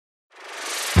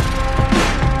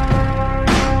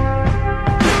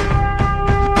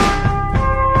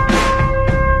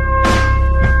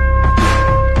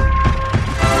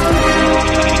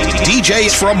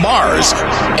DJs from Mars.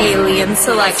 Alien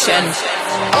selection.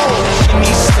 Oh, give me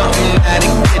something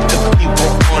that'll get the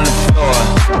people on the floor.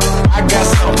 I got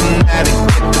something that'll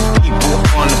get the people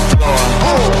on the floor.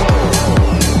 Oh.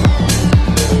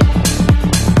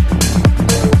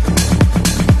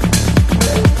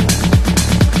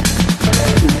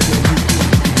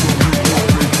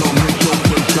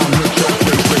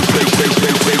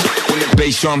 When the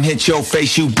bass drum hit your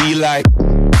face, you be like.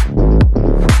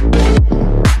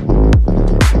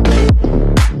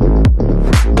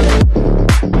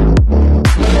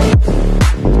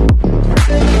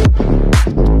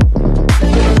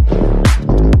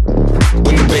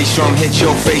 Drum hit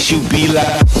your face, you be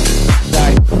like.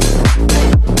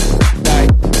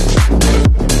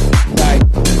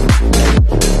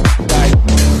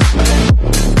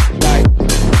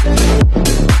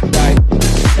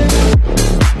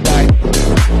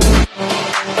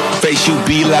 Face, you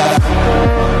be like.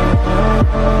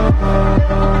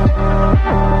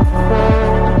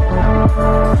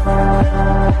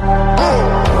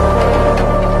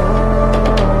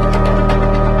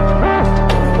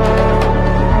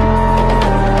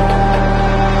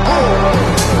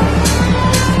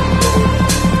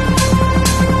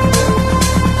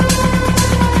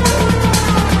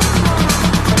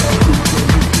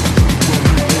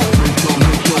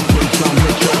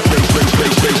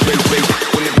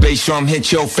 Drum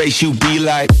hit your face, you be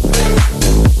like.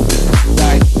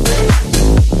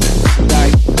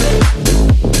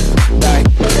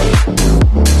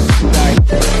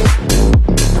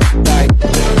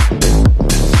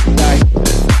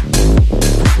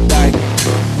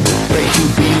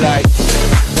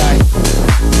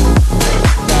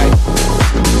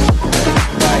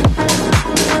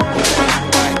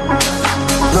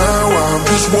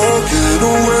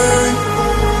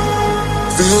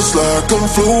 Like I'm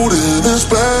floating in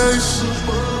space.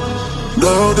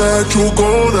 Now that you're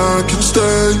gone, I can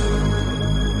stay.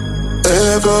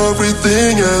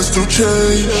 Everything has to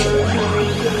change.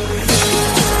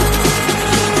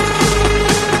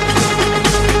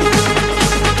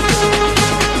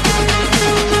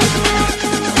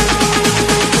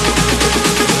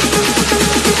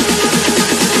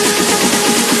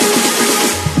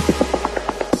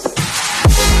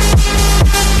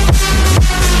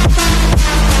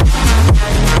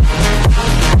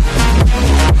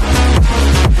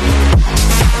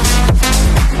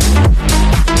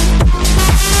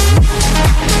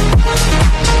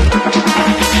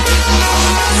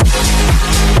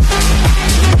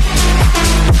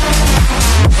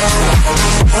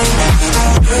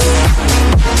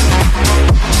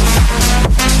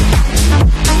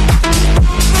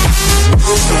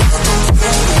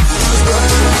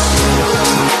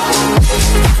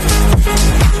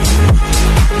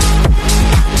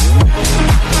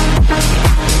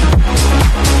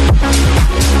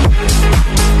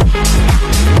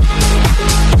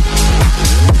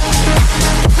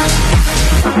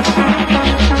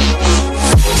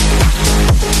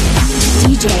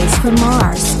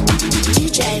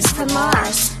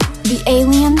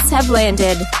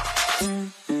 Landed.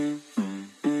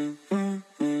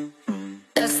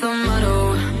 That's the motto.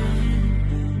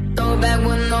 Throw back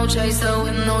with no chaser,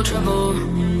 with no trouble.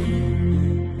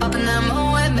 Popping that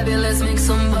moe, baby, let's make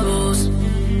some bubbles.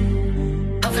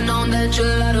 Puffing on that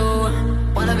gelato.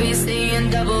 Wanna be seeing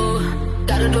double.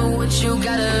 Gotta do what you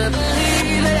gotta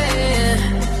believe it.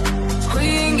 We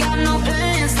ain't got no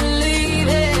plans to leave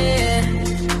it.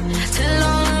 Tell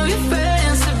all of your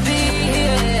friends to be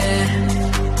here.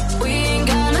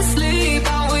 Sleep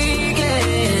all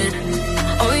weekend.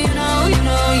 Oh, you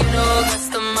know, that's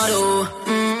the motto.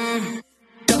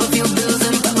 Drop a few bills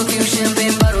and pop a few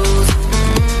champagne bottles.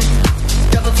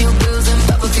 Drop a few bills and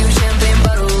pop a few champagne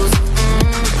bottles.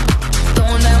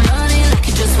 Throwing that money like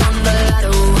you just won the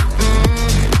lotto.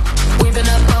 We've been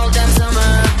up all damn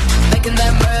summer, making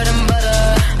that bread and butter.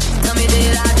 Tell me,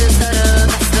 did I just stutter?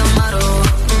 That's the motto.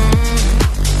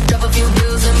 Drop a few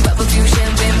bills and pop a few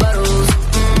champagne bottles.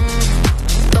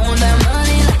 Throwing that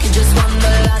money like you just won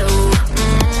the lotto.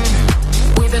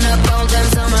 We've been up all damn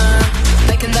summer,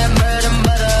 making that bread and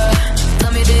butter.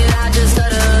 Tell me, did I just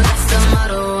stutter? That's the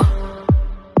motto.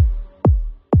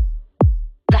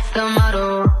 That's the motto.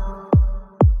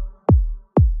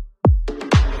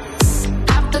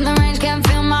 After the range, can't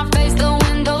feel my face, the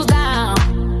windows down.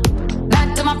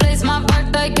 Back to my place, my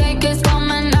birthday cake is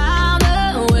coming out.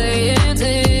 The way it's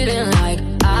hitting, like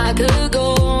I could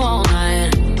go all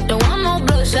night. Don't want no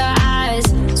bloodshot eyes,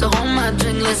 so hold my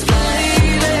drink, let's fly.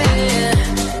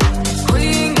 We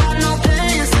ain't got no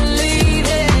plans to leave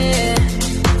it.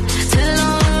 Tell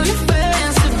all of your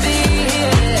friends to be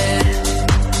here.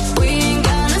 We ain't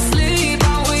gonna sleep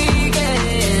all weekend.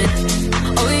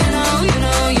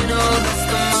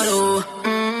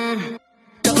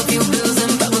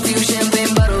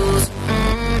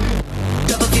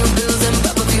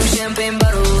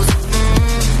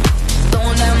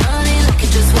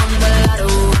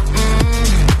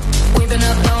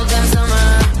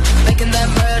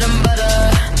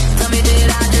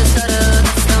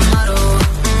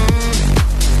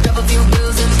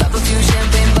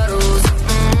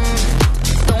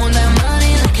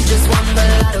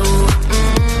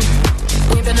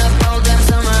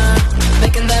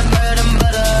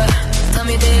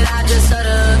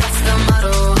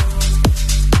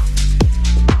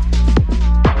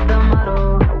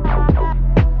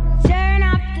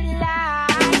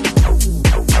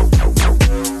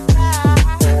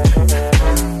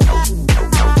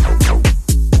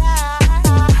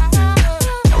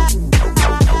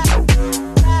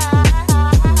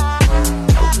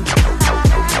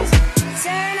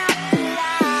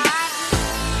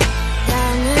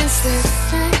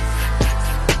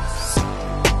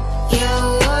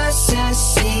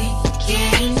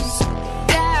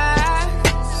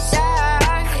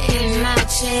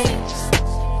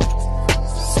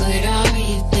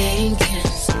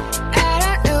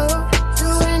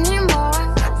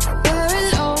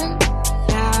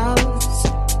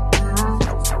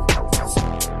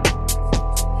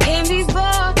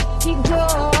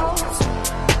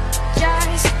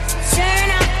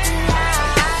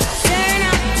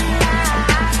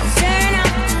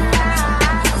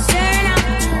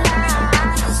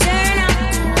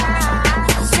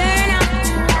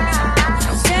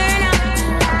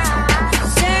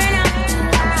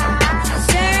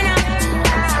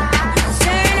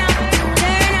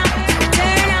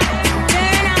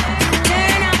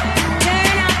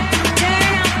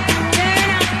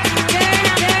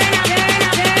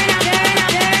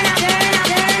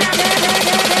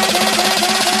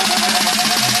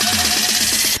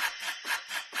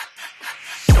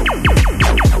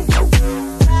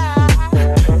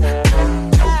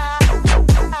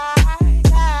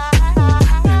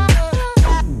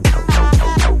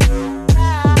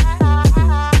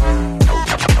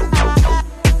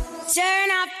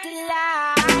 Let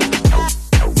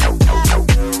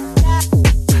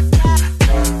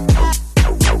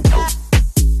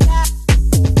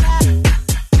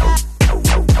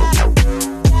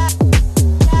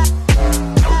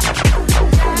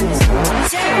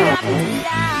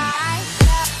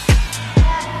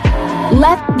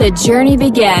the journey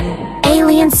begin.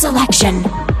 Alien Selection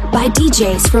by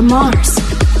DJs from Mars.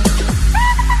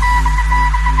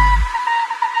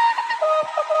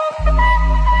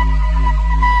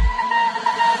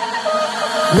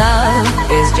 Love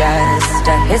is just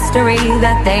a history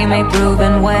that they may prove,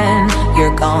 and when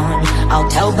you're gone, I'll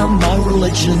tell them my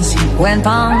religion's here. When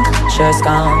punctures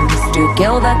comes to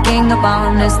kill the king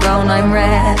upon his throne, I'm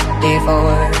ready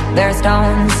for their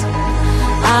stones.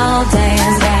 I'll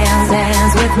dance, dance,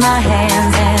 dance with my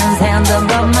hands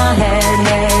above my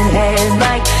head,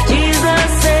 like Jesus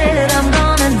said. I'm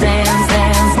gonna dance,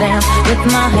 dance, dance with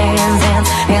my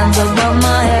hands above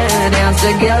my head. Dance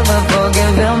together,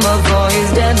 forgive him before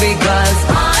he's dead, because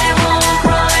I won't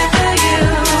cry for you.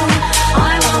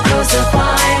 I won't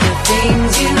crucify the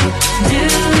things you do.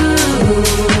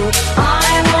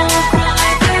 I won't cry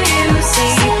for you.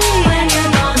 See, when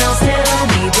you're gone, I'll still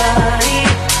be bloody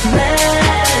Mary.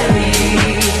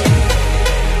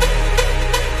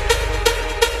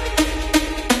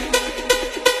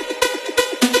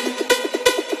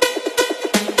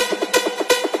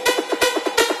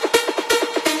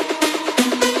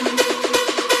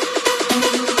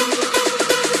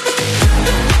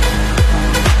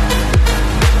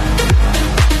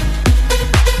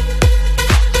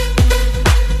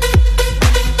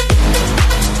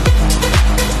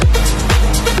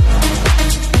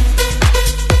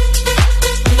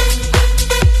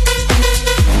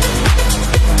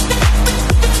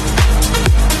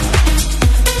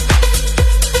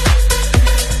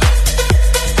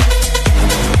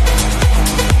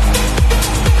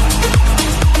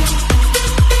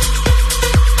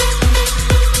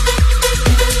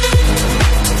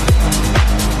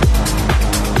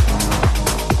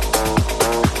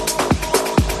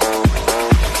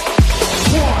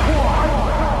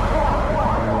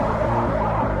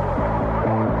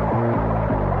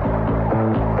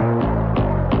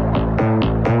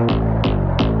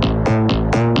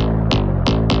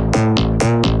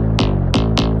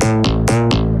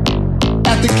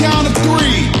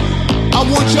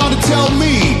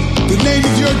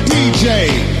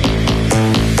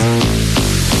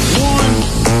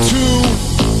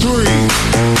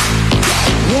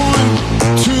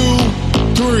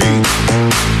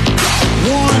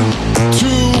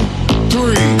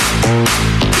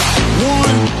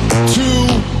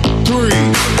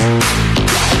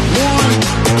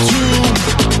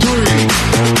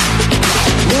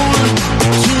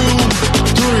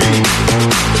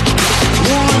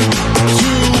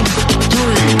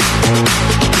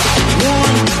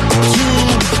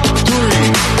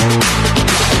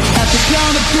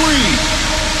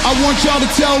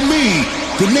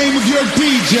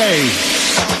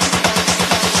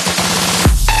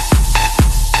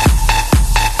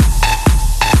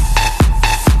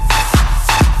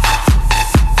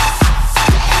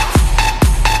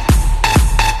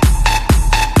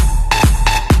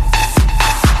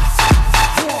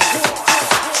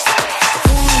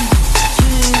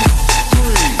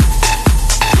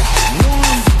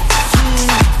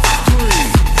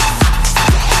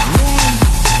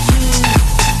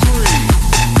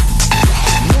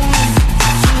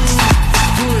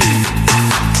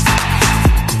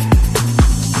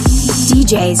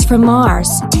 DJs from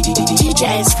Mars.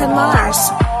 DJs from Mars.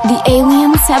 The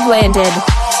aliens have landed.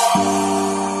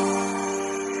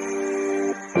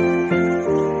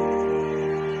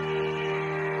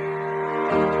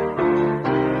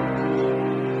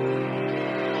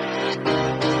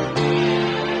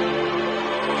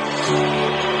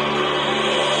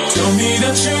 Tell me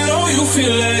that you know you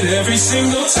feel it every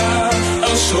single time.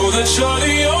 I'll show that you're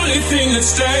the only thing that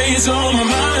stays on my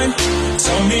mind.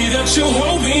 Tell me that you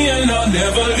hold me and I'll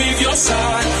never leave your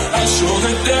side. I'll show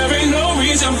that there ain't no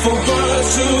reason for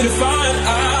words to define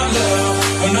our love.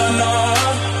 Oh, nah, nah,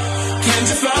 can't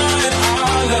define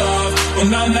our love. Oh,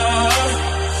 nah, nah,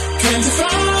 can't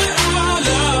define our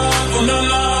love. Oh, nah,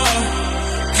 nah,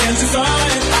 can't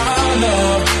define our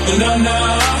love. Oh, nah,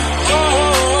 nah, oh,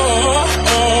 oh,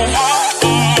 oh, oh.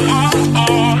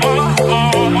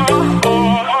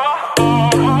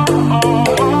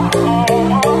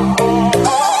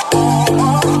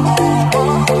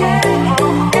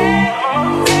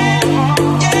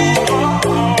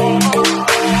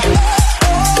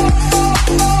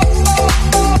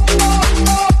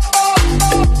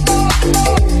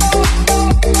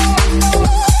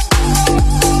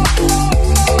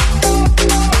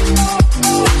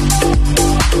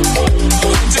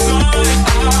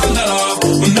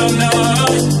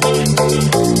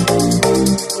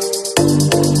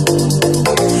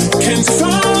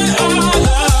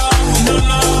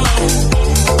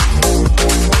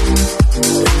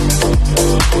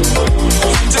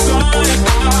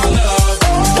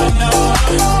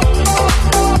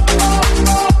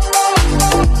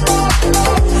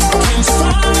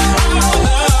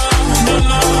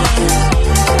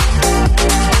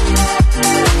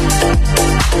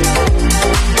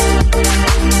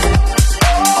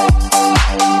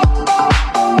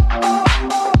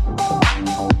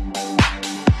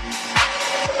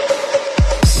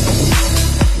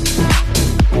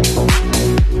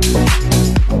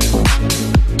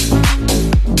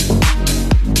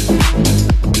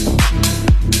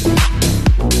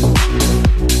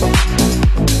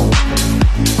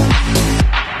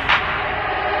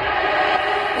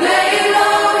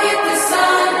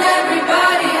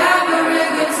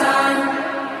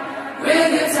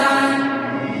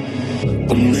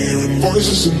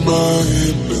 voices in my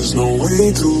head, there's no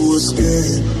way to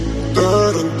escape.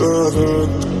 Da-da-da-da,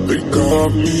 they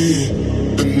got me.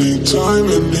 Anytime,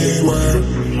 anywhere,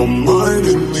 my mind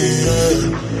in the air.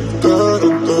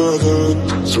 Da-da-da-da,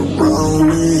 surround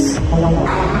me.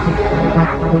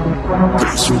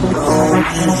 They surround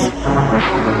me.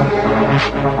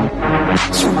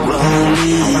 Surround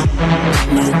me.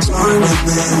 Anytime,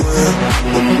 anywhere,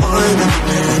 my mind in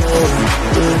the air.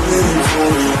 They're waiting for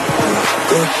me.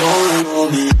 They're calling on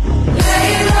me.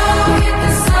 Lay low, hit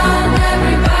the sun,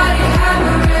 everybody have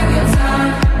a real good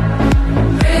time.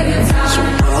 Real good time.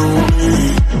 Surround me.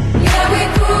 Yeah, we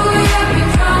cool, yeah, we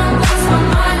drunk, lost my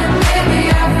mind and baby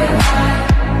I feel high.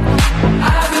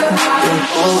 I feel high. They're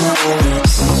calling on me.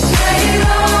 Lay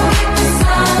low, hit the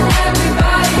sun,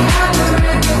 everybody have a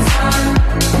real good time.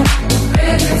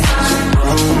 Real good time.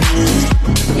 Surround me.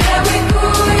 Yeah, we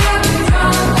cool, yeah, we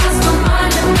drunk, lost my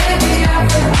mind and baby I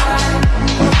feel high.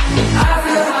 I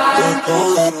feel high. They're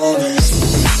calling on me.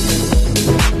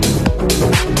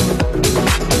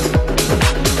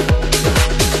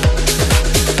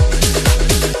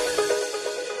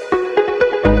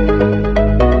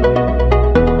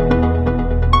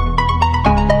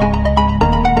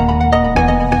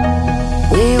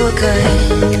 We were good,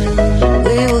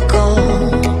 we were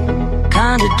gold,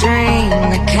 kind of dream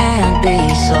that can't be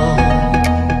sold.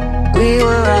 We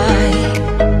were right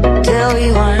till we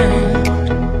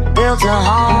weren't, built a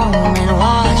home and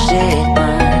watched it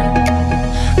burn.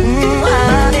 I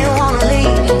didn't wanna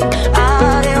leave, I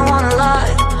didn't wanna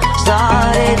lie,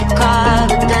 started to cry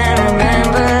but then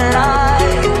remembered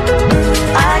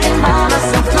I can buy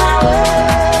myself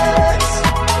flowers,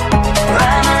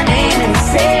 write my name in the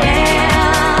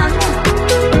sand,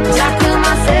 talk to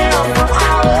myself for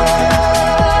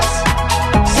hours,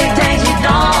 say things you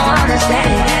don't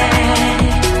understand.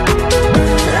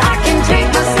 I can take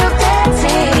myself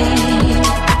dancing,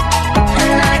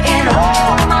 and I can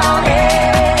hold my own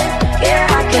head.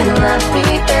 Yeah, I can love me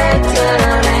better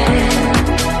than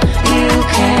you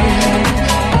can.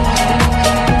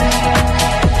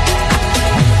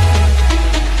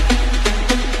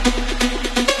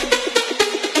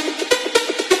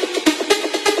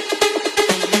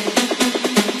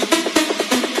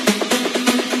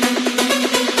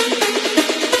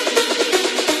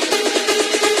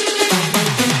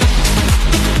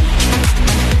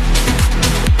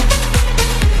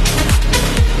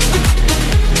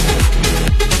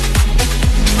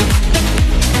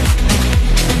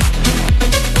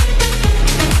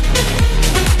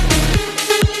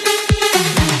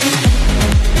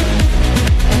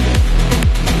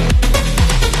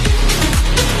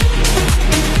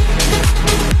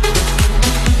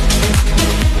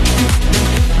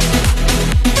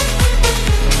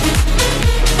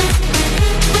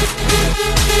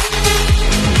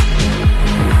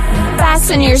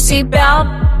 Fasten your seatbelt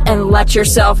and let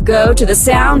yourself go to the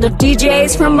sound of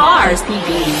DJs from Mars.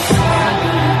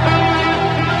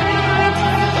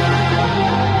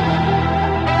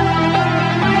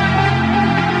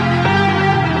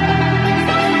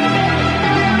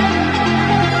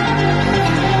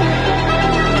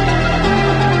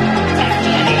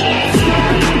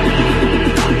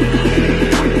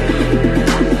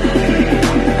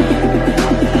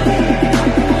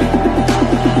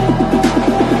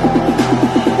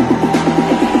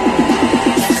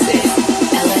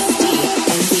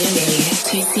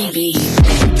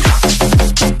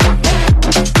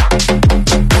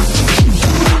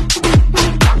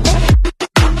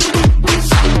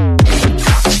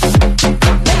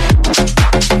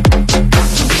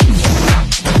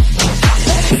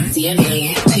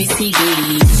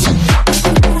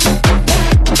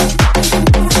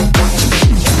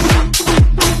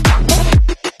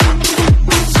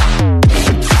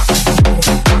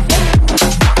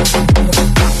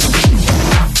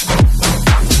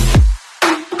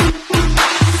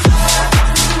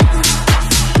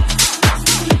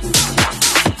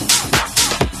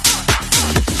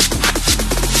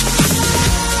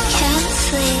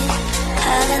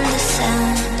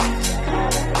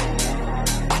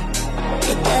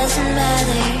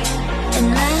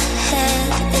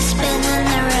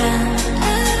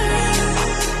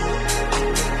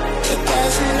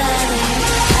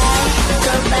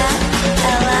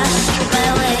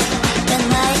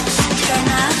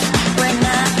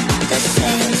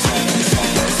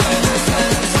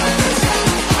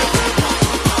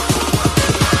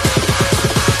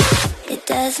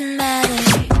 doesn't matter.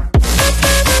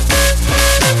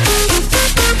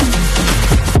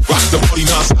 Rock the body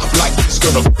non-stop like this,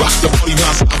 gonna rock the body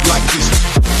non-stop like this.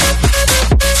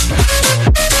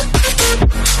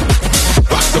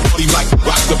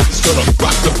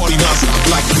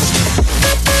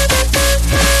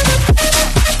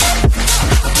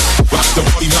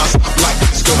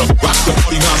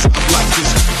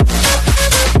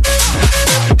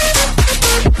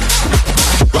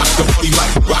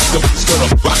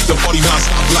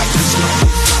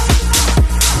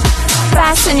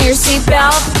 your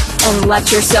seatbelt and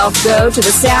let yourself go to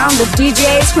the sound of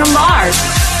DJs from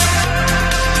Mars.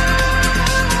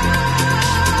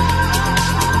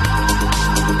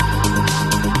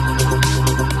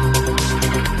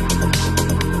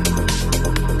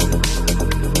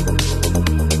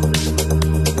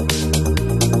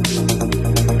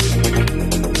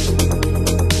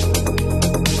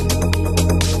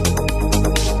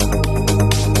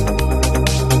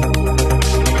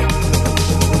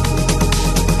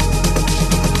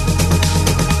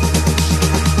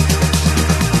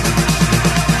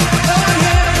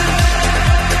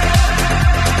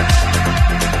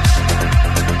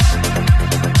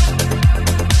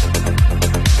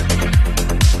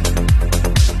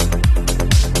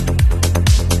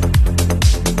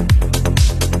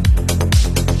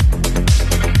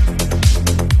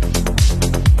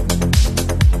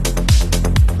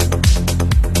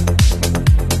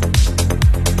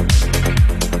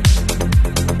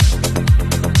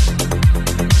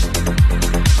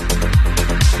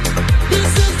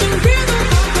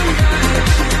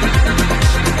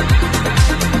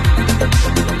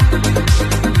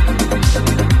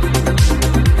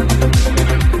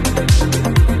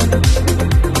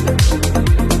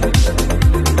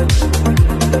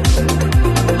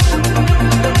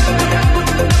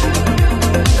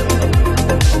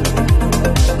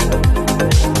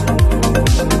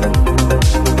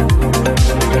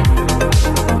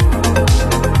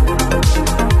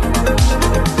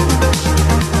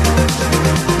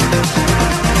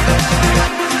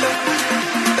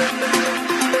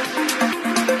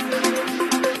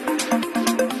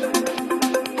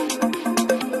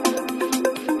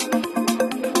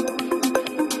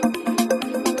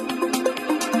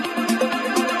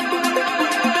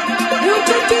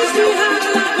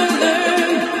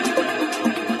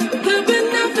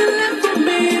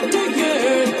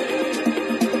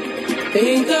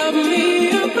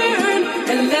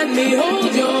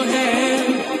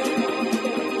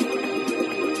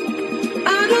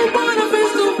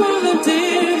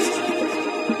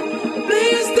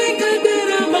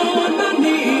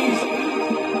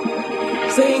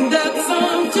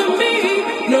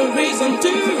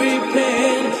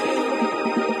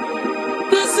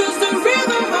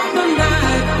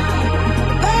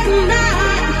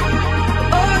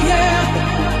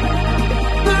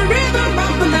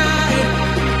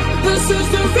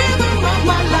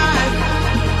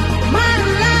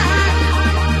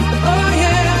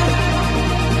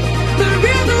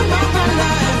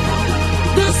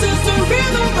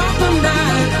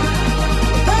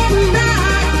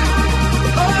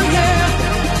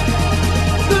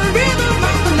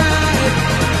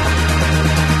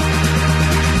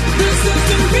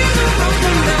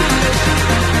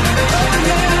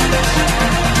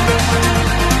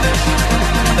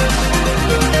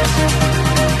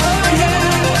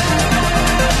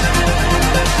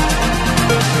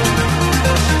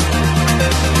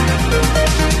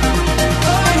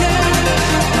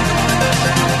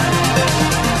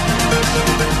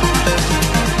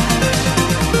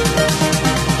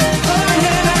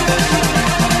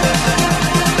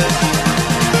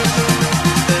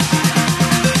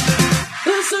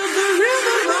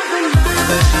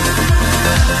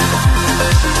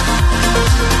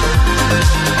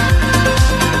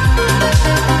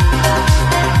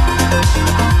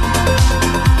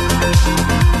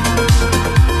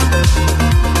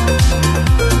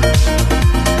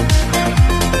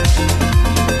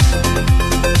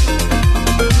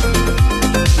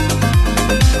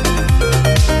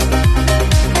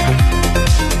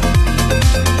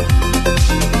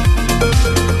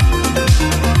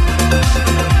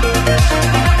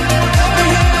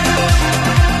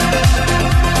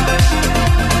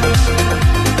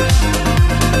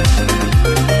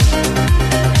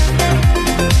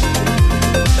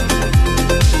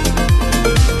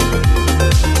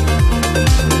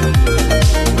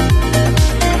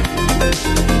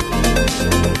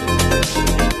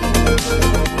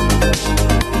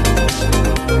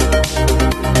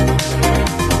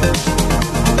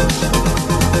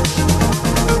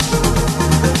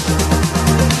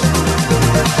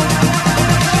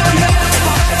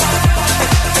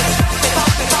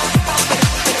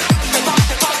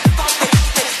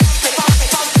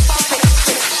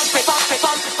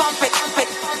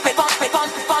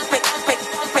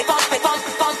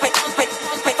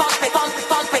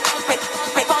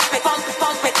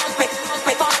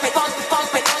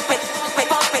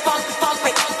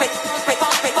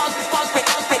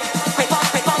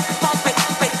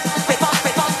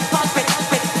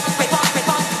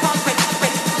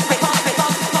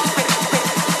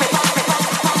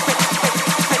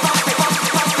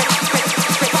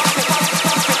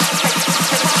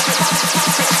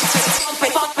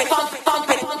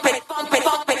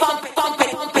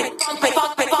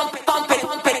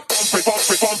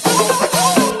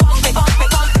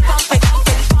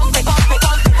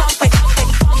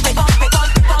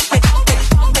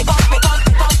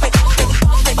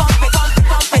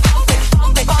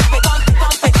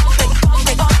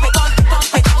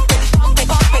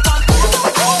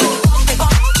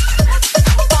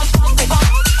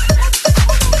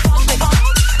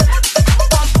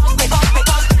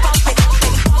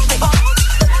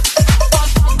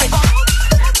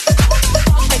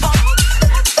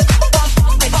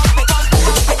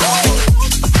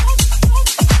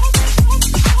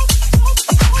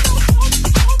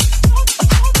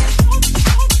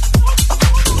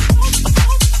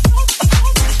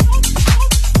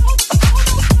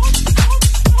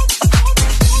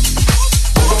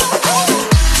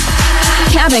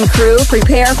 crew,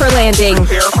 prepare for landing.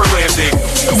 Prepare for landing.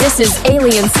 This is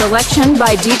Alien Selection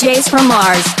by DJs from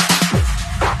Mars.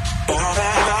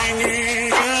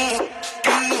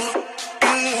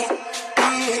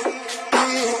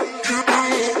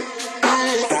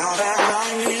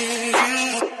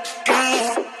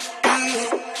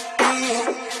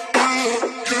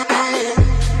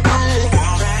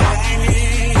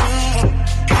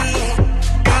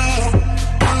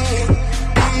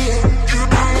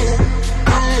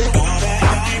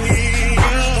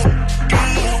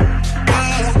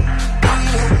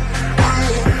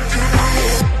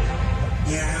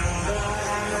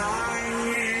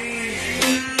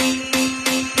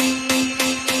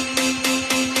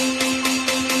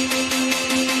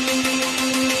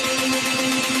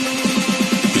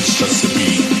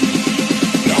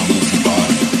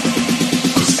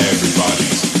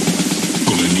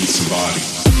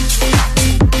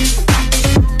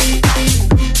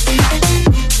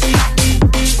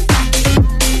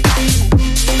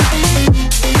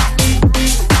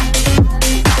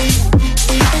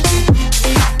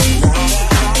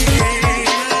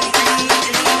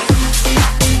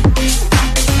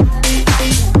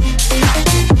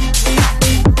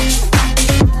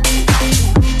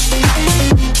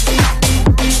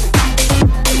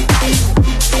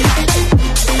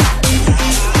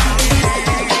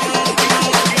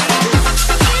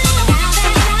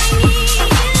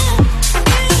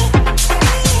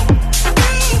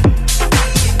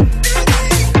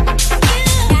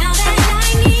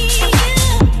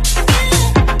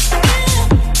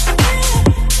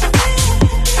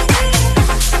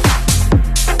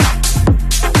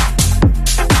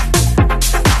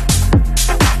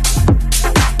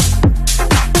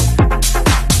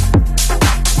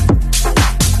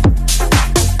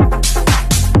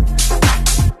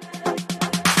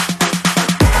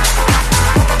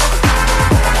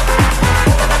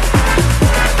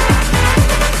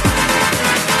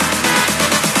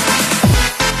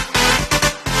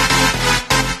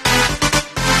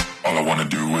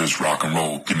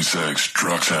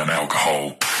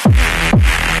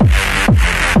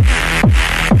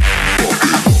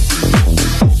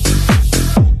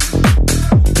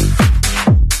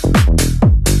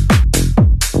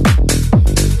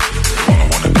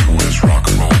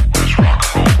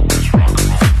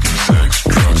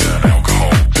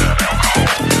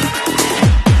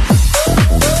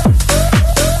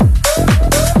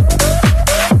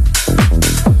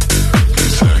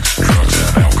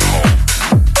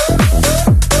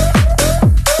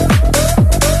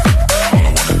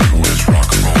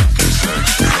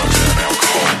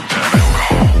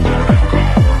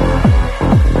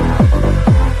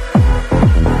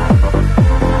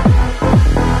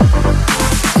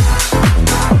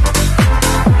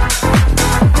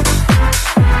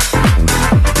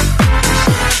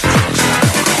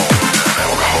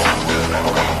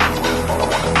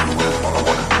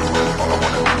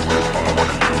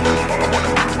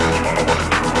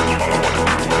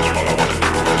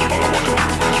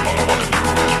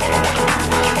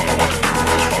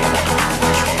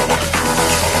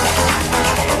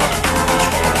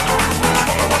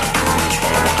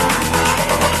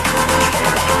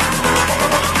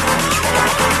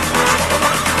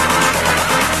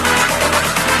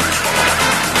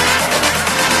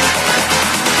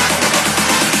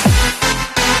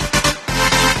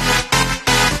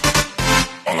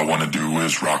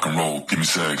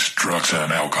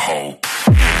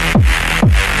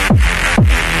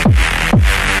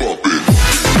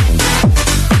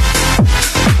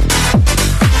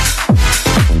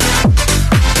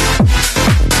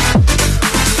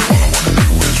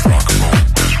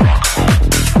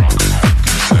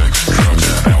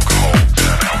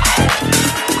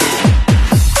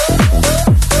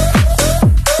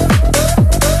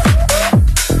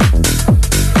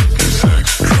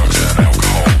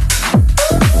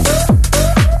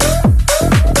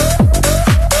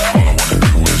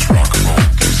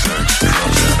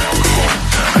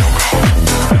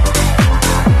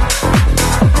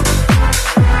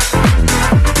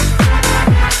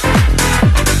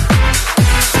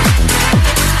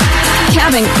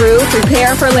 Crew,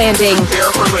 prepare for landing.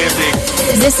 Prepare for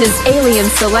landing. This is Alien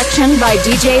Selection by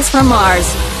DJs from Mars.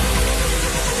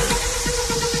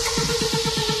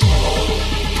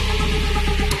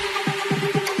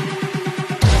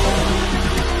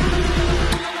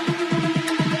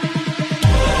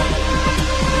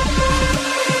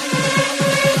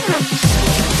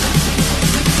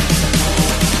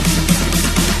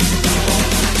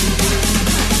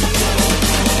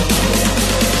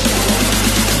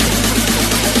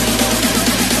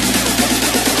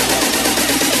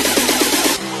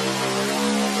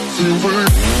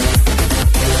 Silver.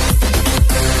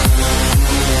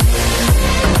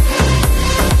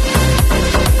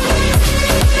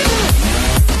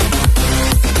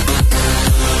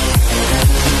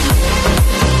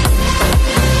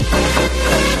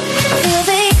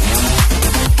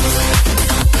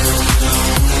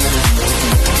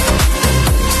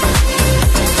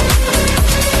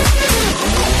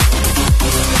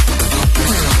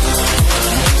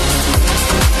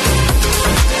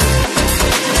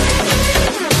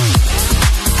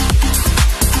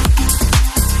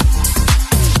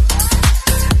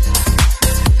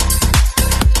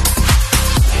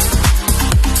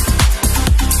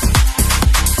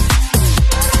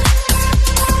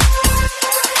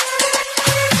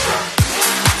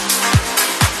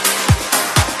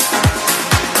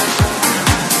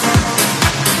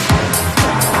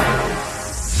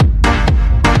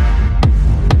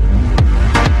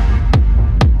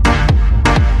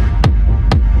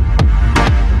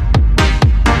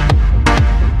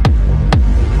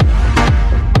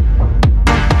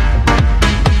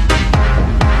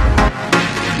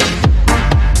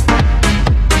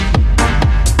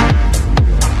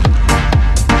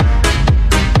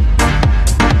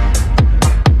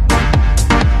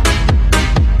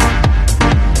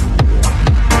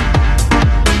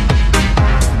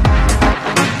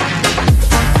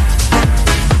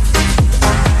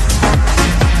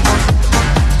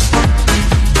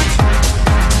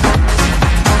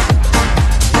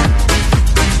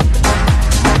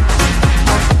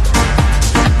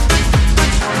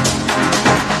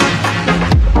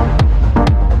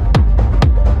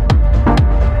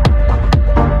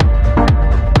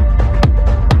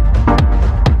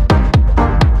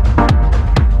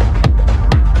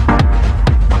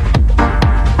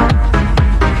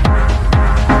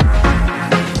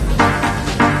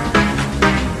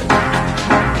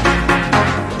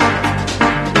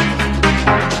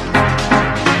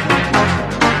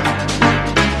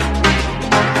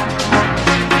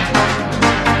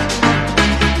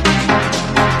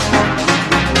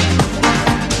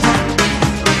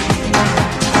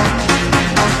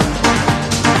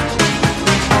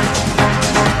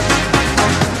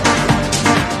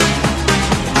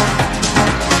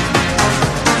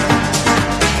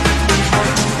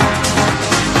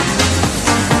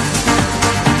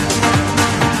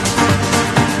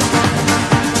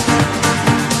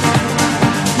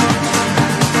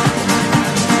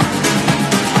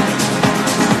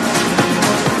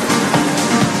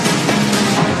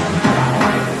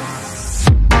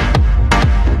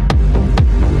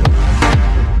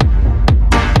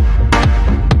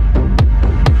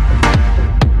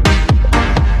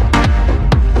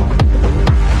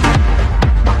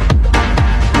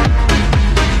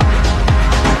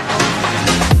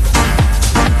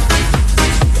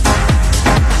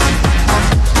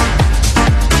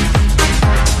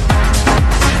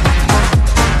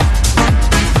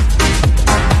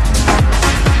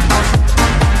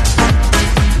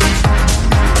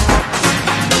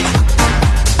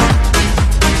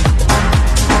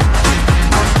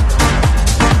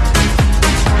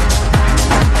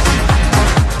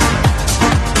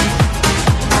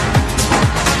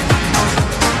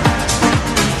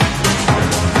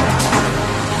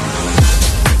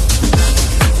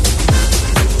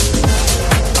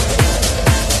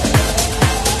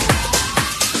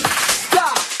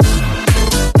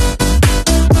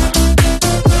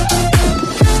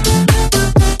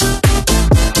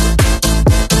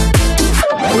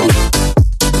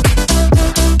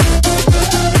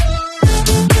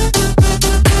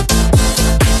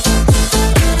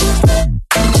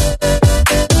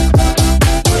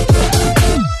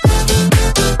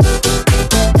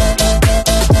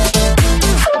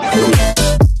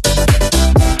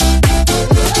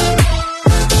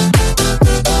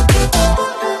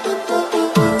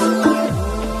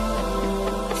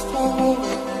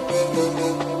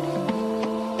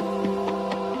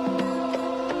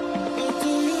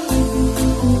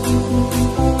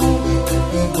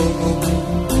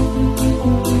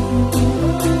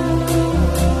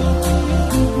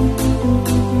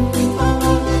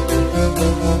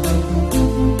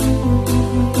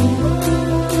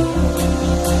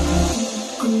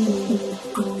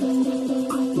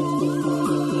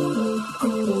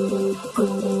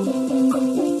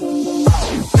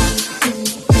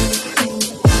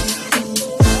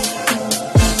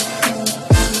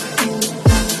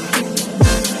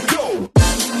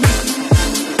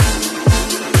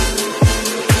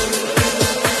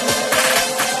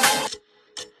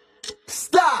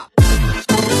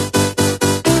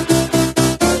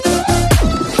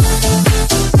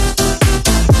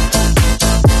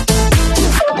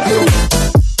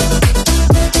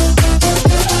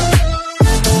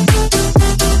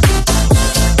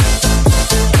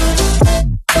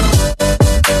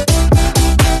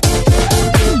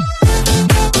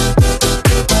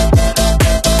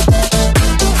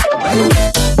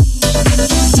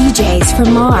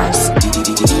 from Mars.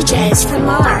 DJs from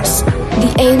Mars.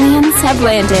 The aliens have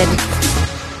landed.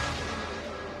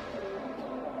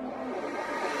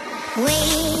 We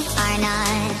are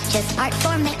not just art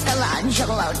for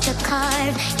Michelangelo to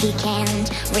carve. He can't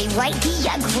rewrite the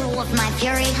aggro of my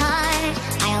fury heart.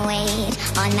 I wait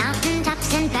on mountain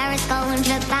tops in Paris, going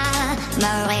to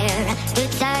Maria to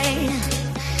turn.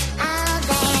 I'll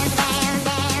dance, dance,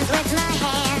 dance with my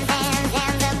hands, hands,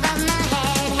 hands above my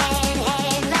head, head,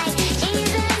 head. Like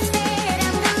Jesus said,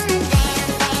 I'm gonna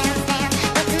dance, dance, dance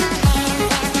with my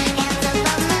hands, hands, hands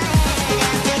above my head.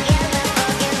 And together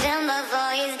forgive him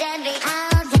before he's dead.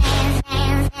 I'll dance,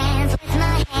 dance, dance with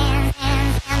my hands,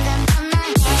 hands, hands above my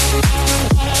head,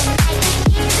 head,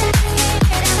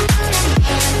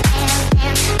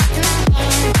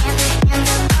 head. Like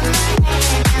Jesus said, I'm gonna dance, dance, dance with my hands, hands, hands above my head. And together forgive him before he's dead. Because I won't cry to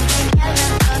you.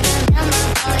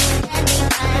 I won't deny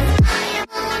things you do. I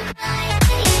won't cry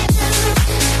to you.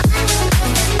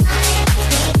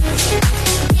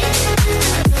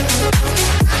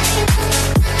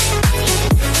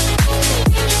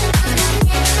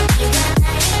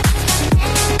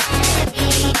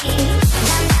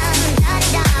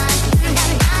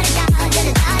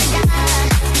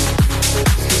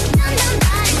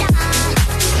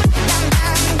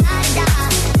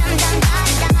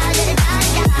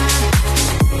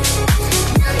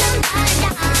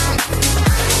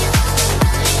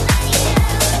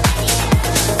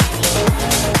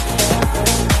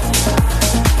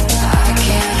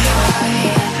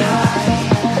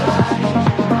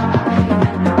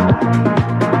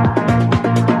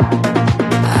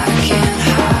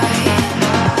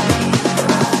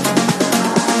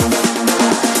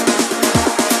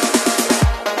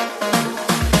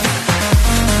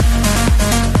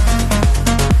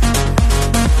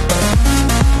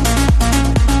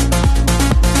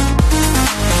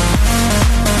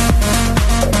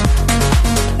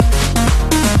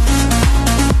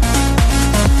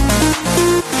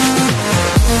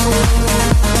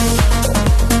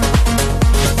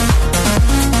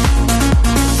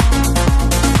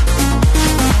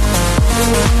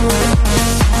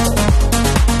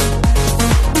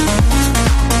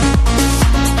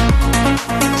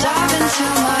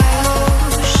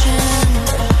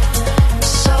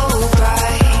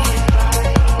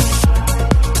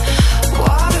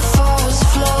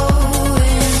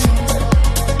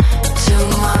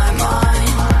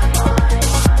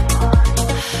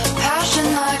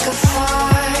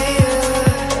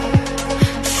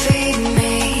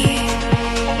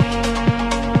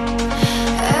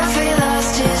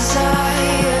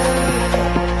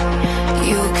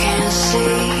 You're gonna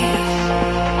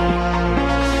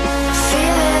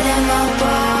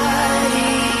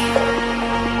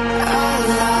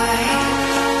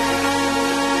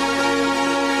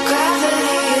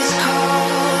tell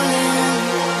me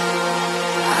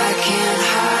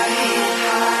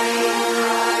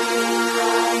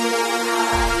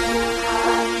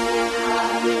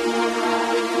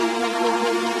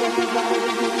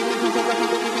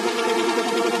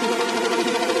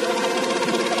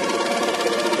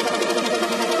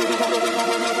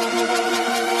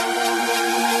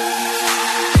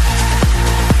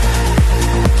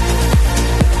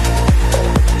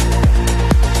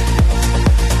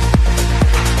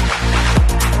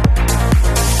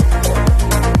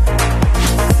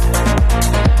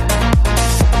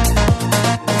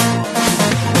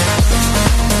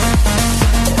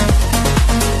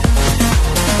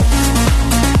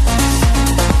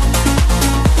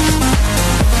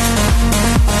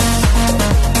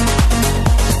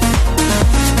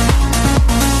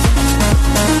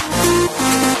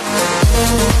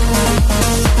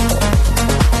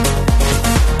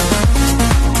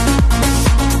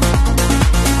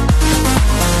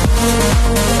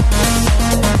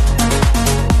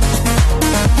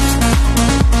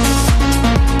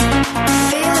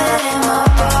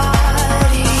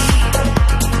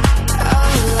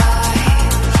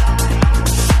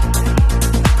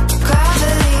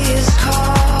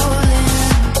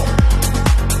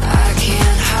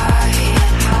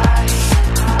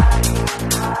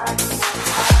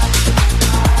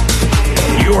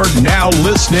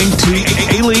listening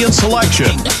to Alien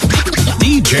Selection,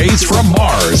 DJs from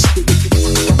Mars.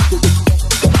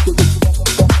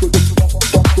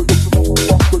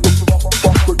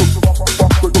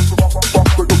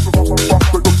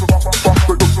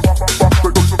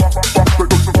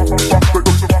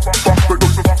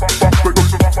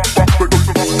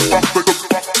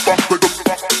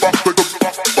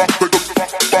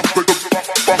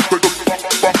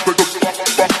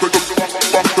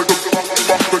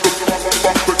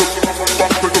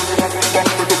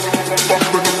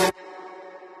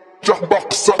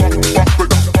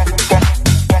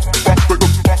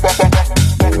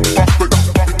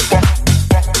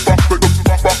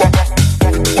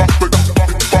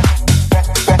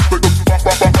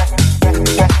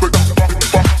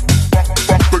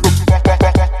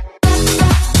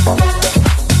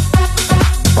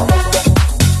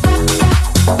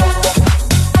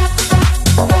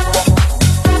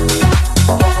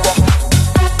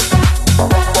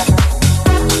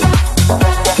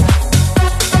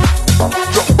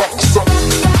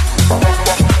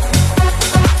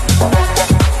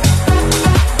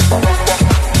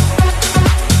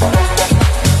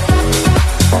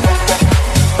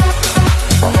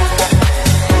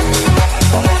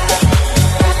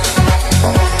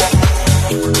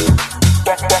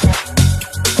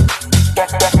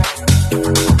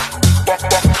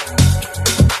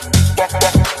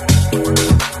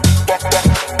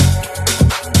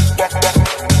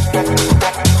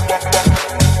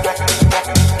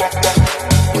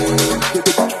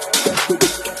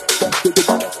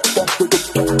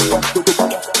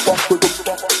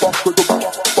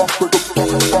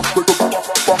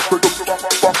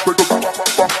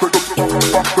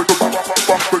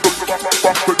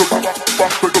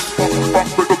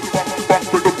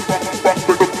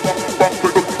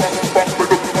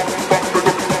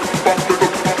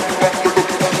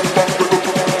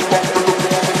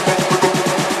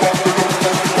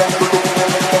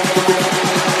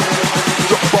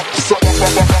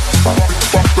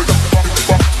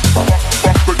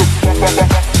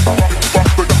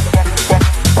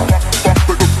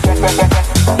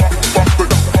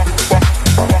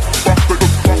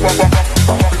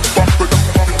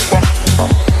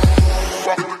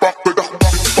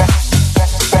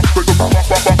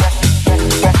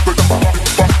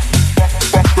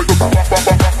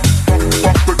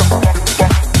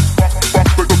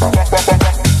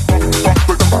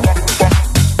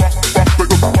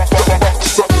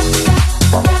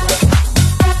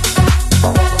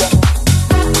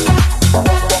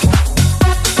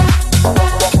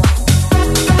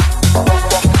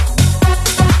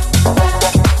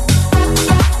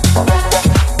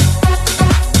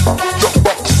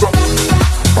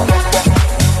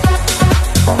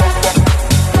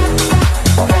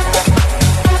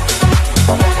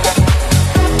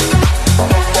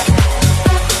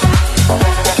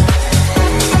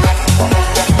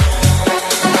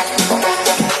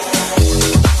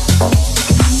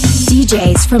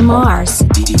 DJs from Mars.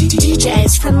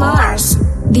 DJs from Mars.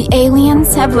 The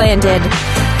aliens have landed.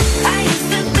 I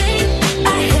used to think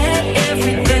I had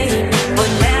everything, but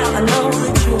now I know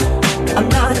the truth. I'm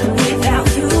nothing without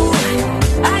you.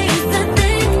 I used to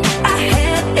think I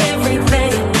had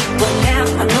everything, but now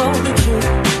I know the truth.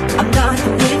 I'm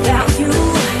nothing without you.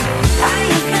 I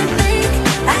used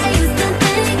to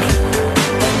think,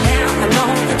 but now I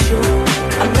know the truth.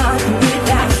 I'm nothing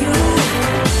without you.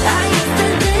 I used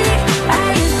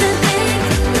to think,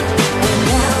 but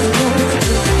now I know the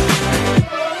truth.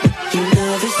 You know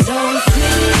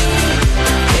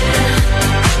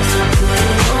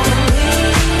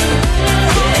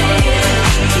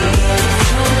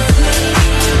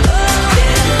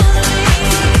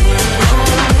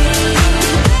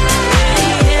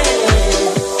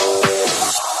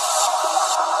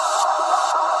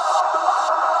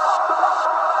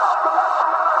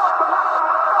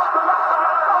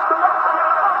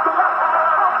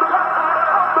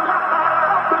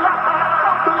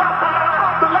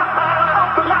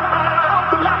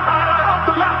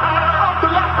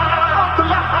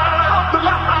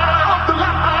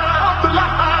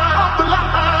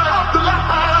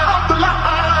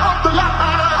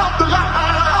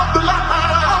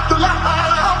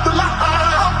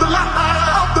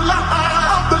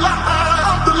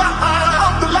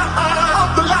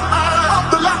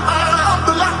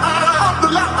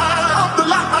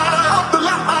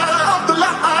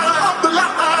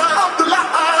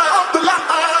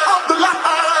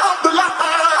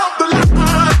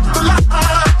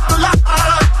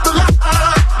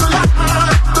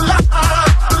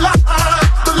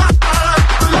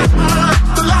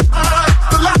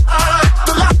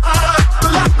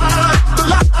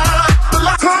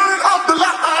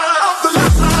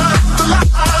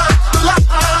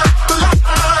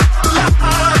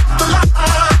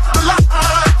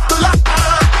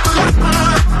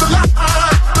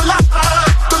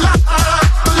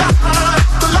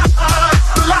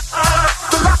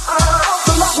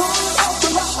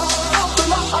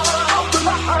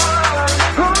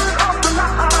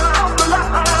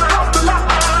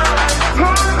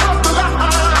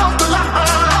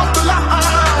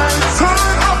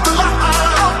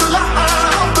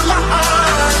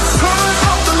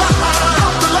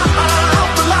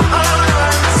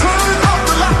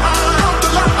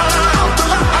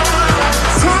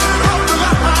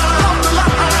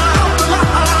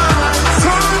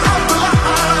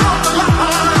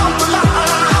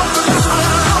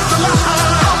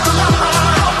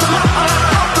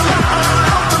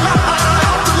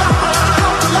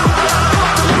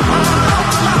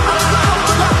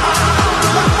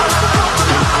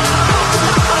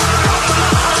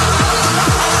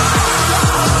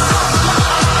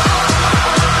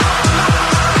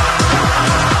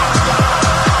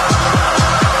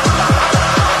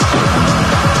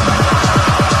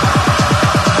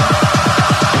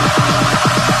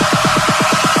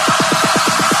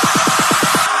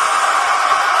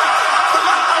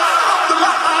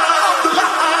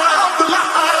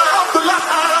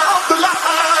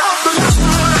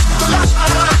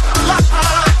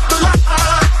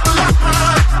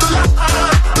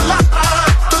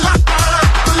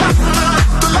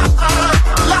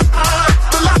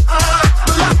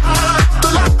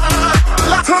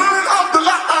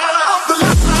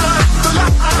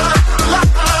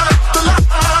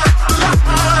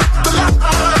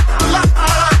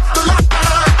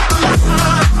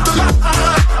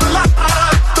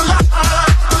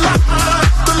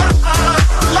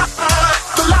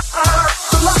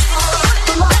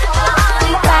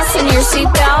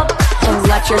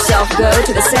go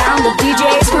to the sound of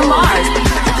DJs from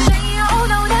Mars.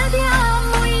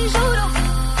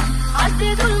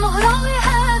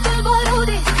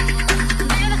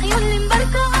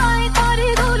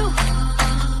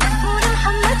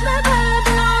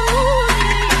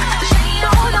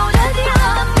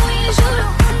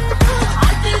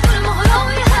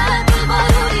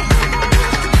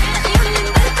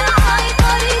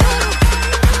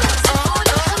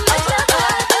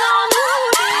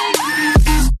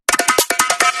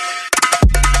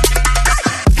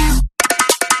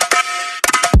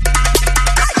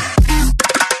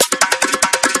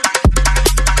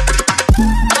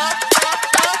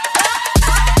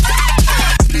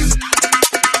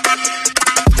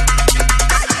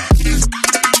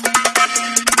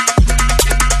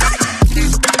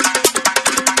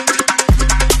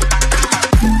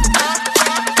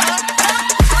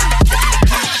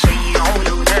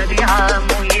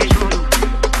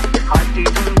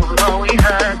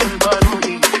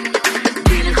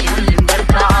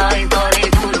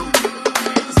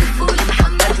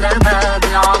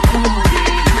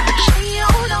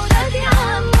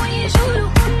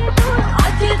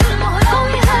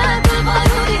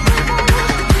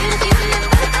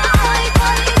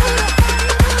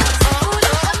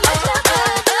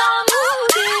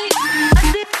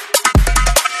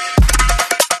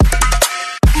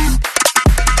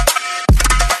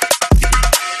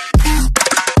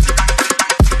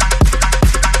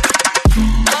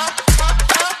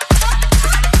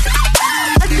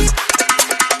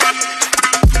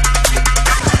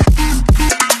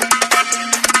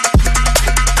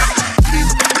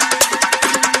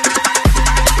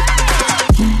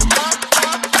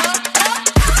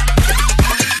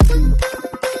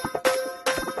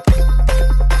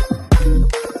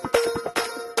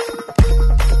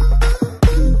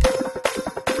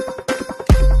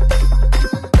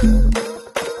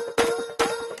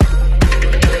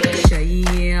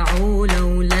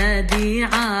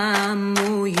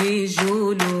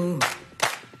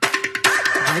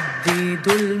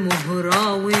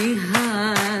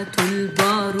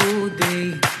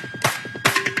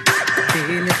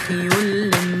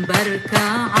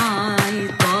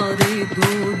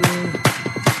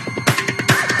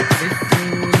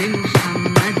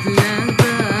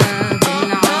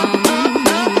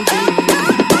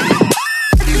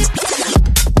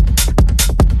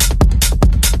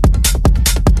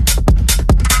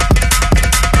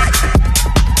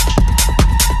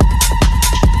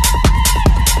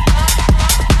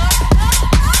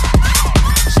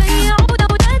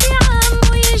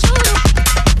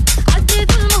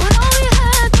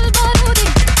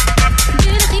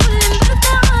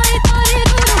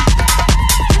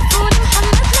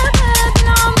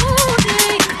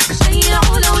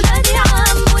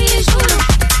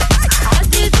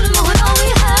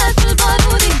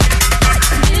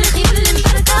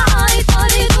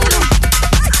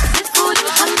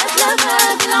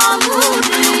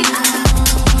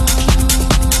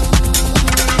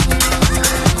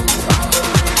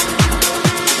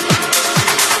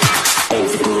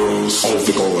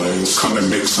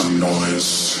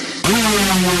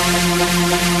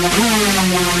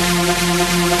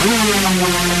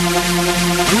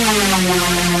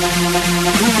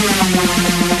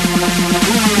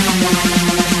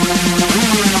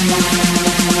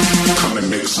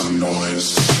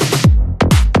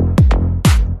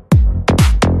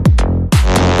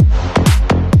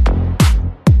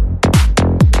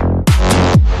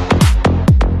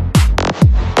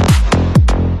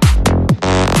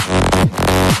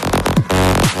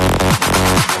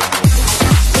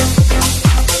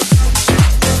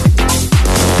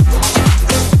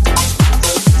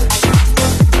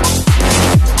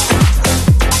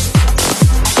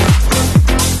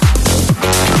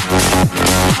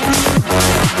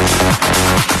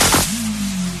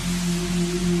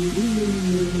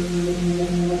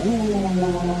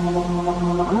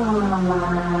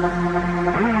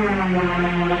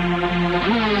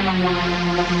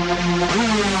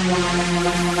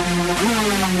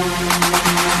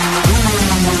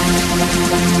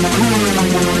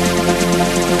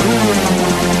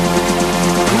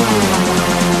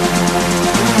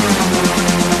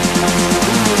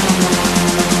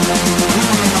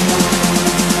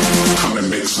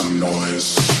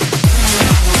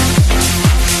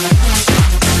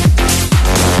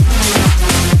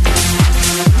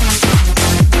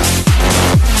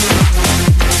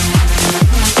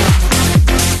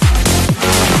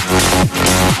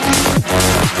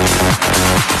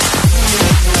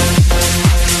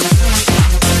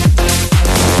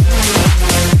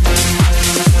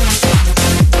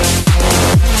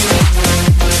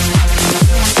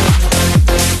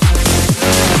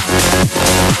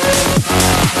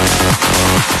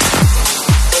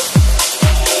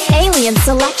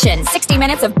 Selection. 60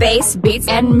 minutes of bass, beats,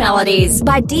 and melodies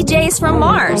by DJs from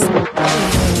Mars.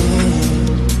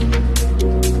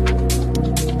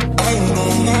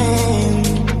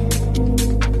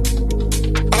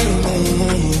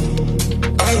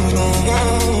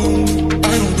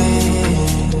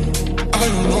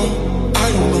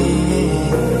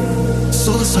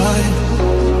 Suicide,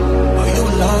 are you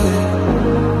alive?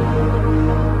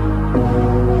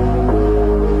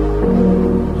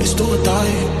 It's do or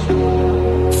die,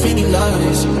 feeding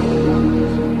lies.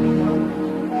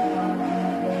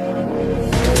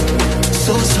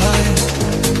 Suicide,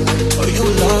 are you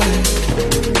alive?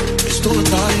 It's do or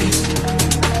die,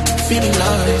 feeding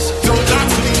lies. Don't lie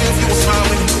to me if you were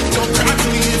smiling. Don't cry to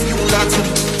me if you were lie to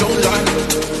me. Don't lie,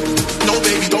 no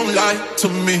baby, don't lie to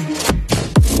me.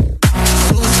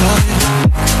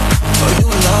 Are you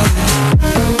alive?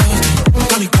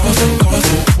 Got me coughing,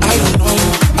 coughing. I don't know,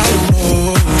 I don't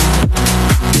know.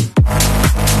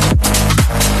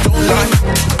 Don't lie,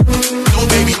 no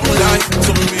baby, don't lie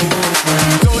to me.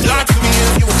 Don't lie to me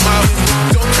if you were smiling.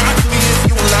 Don't cry to me if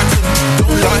you were lying to me.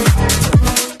 Don't lie,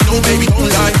 no baby, don't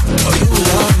lie. Are you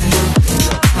alive?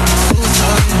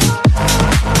 Suicide.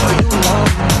 Are you alive?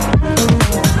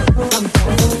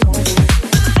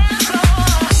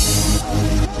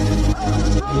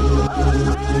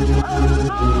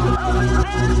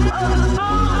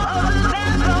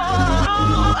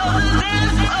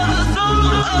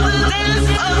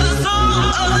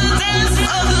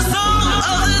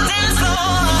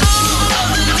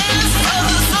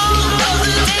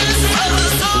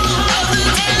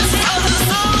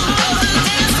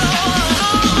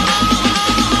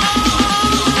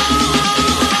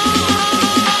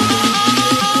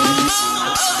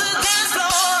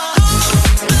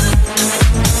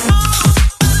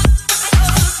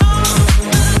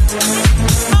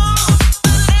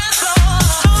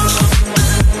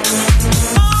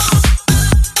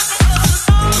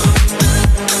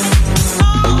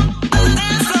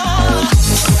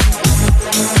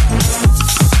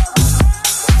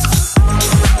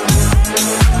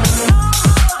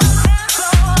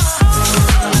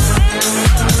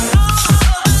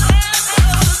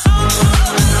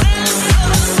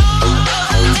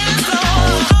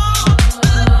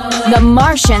 The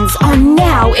Martians are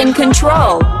now in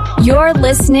control. You're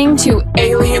listening to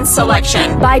Alien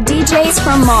Selection by DJs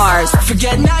from Mars.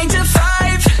 Forget 9 to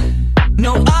 5,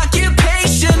 no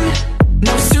occupation,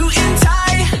 no suit and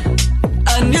tie,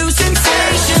 a new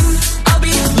sensation. I'll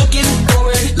be looking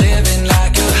forward, living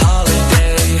like a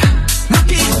holiday.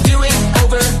 Repeat, do it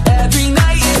over every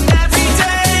night and every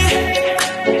day.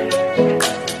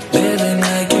 Living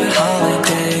like a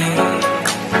holiday,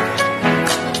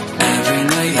 every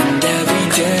night and every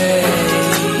day.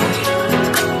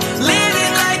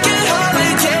 Living like a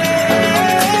holiday.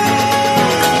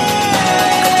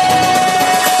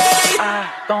 I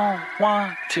don't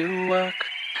want to work,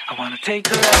 I wanna take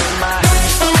the rest of my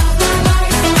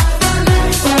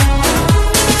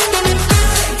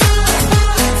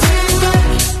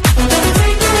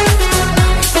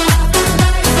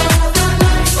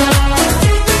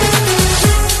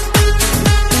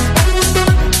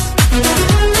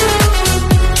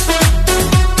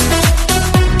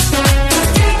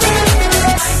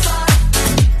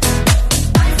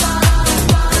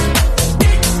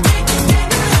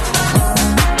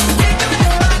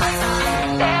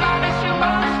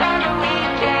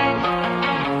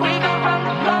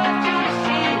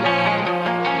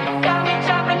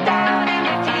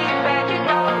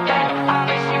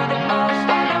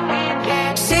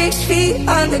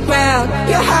underground.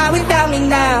 You're high without me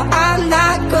now. I'm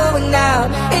not going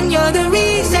out, and you're the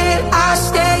reason I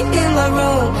stay in my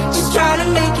room, just trying to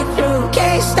make it through.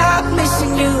 Can't stop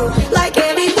missing you, like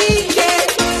every weekend.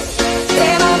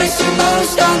 Damn, I miss you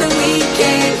most on the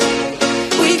weekend.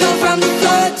 We go from the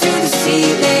floor to the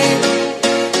ceiling.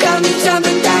 Got me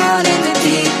jumping down in the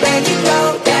deep end. You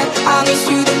know that I miss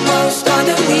you the most on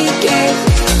the weekend.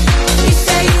 You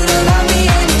say you don't love me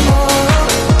anymore,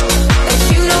 that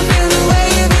you don't feel the way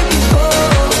you did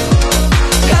before.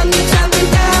 Got me jumping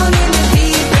down in the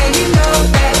deep end. You know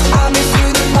that I miss you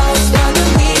the most on the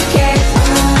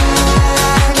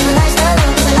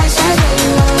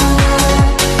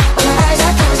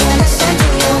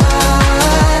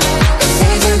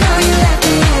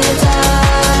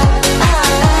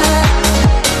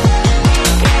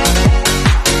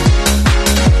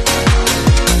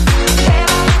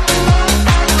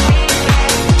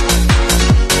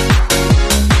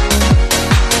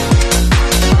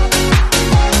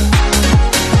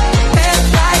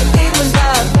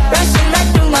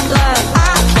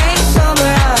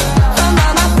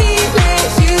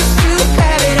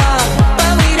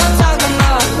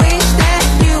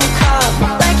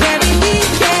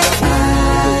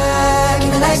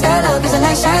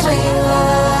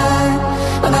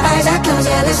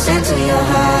I listen to your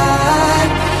heart.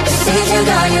 It seems you're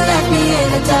gone, you left me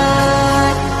in the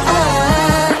dark.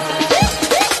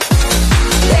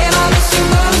 Damn, I miss you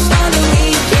most on the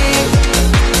weekend.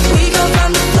 We go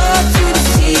from the floor to the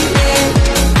ceiling.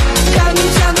 Got me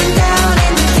jumping down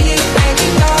in the deep end.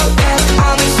 You know that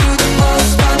I miss you the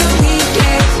most on the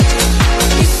weekend.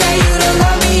 You say you don't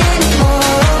love me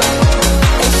anymore,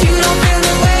 and you don't feel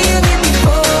the way you did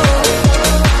before.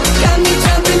 Got me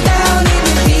jumping down in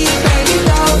the deep end. You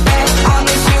know that I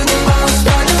miss you the most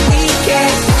on the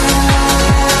weekend.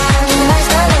 The lights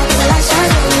are low, the lights are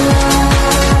low.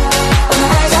 When my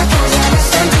eyes are closed, I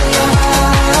listen to your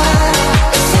heart.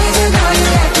 It seems you know you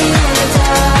left me in the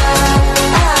dark.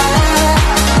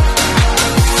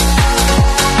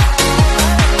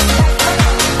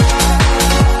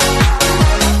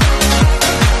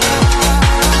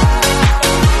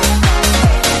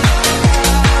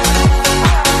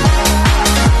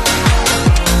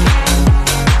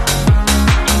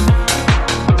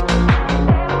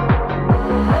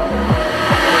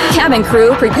 Cabin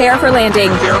crew, prepare for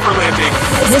landing.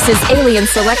 This is Alien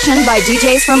Selection by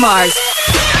DJs from Mars.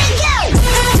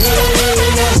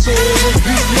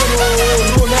 Hey,